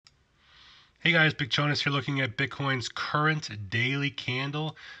Hey guys, Big Jonas here looking at Bitcoin's current daily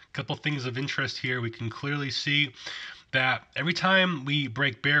candle. A couple things of interest here. We can clearly see that every time we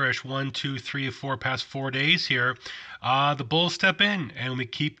break bearish, 1, 2, 3, 4 past 4 days here, the bulls step in and we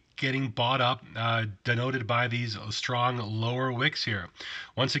keep getting bought up, denoted by these strong lower wicks here.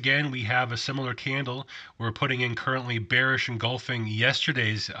 Once again, we have a similar candle. We're putting in currently bearish engulfing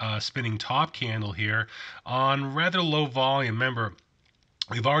yesterday's spinning top candle here on rather low volume. Remember,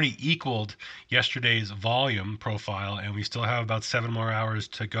 we've already equaled yesterday's volume profile, and we still have about 7 more hours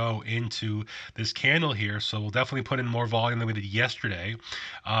to go into this candle here. So we'll definitely put in more volume than we did yesterday.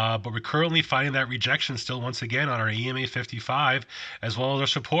 But we're currently finding that rejection still once again on our EMA 55, as well as our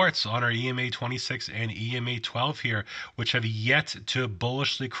supports on our EMA 26 and EMA 12 here, which have yet to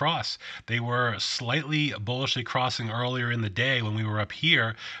bullishly cross. They were slightly bullishly crossing earlier in the day when we were up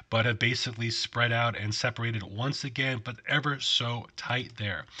here, but have basically spread out and separated once again, but ever so tight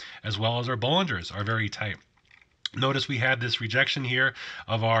there, as well as our Bollingers are very tight. Notice we had this rejection here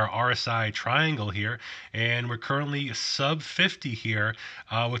of our RSI triangle here, and we're currently sub 50 here,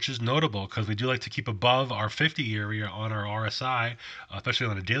 which is notable because we do like to keep above our 50 area on our RSI, especially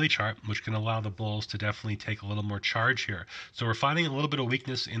on a daily chart, which can allow the bulls to definitely take a little more charge here. So we're finding a little bit of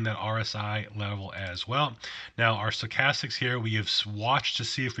weakness in that RSI level as well. Now our stochastics here, we have watched to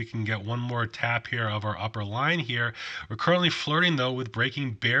see if we can get one more tap here of our upper line here. We're currently flirting though with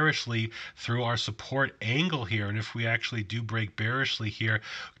breaking bearishly through our support angle here, and if we actually do break bearishly here,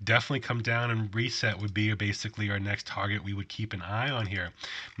 definitely come down and reset would be basically our next target we would keep an eye on here.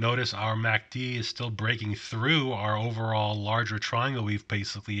 Notice our MACD is still breaking through our overall larger triangle we've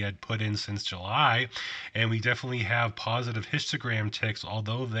basically had put in since July, and we definitely have positive histogram ticks,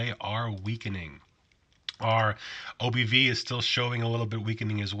 although they are weakening. Our OBV is still showing a little bit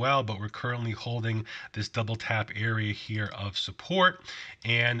weakening as well, but we're currently holding this double tap area here of support.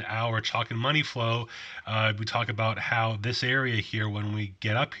 And our chalk and money flow, we talk about how this area here, when we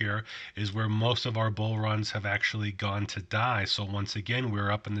get up here, is where most of our bull runs have actually gone to die. So once again, we're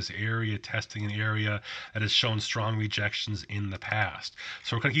up in this area, testing an area that has shown strong rejections in the past.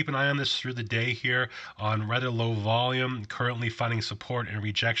 So we're going to keep an eye on this through the day here on rather low volume, currently finding support and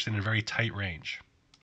rejection in a very tight range.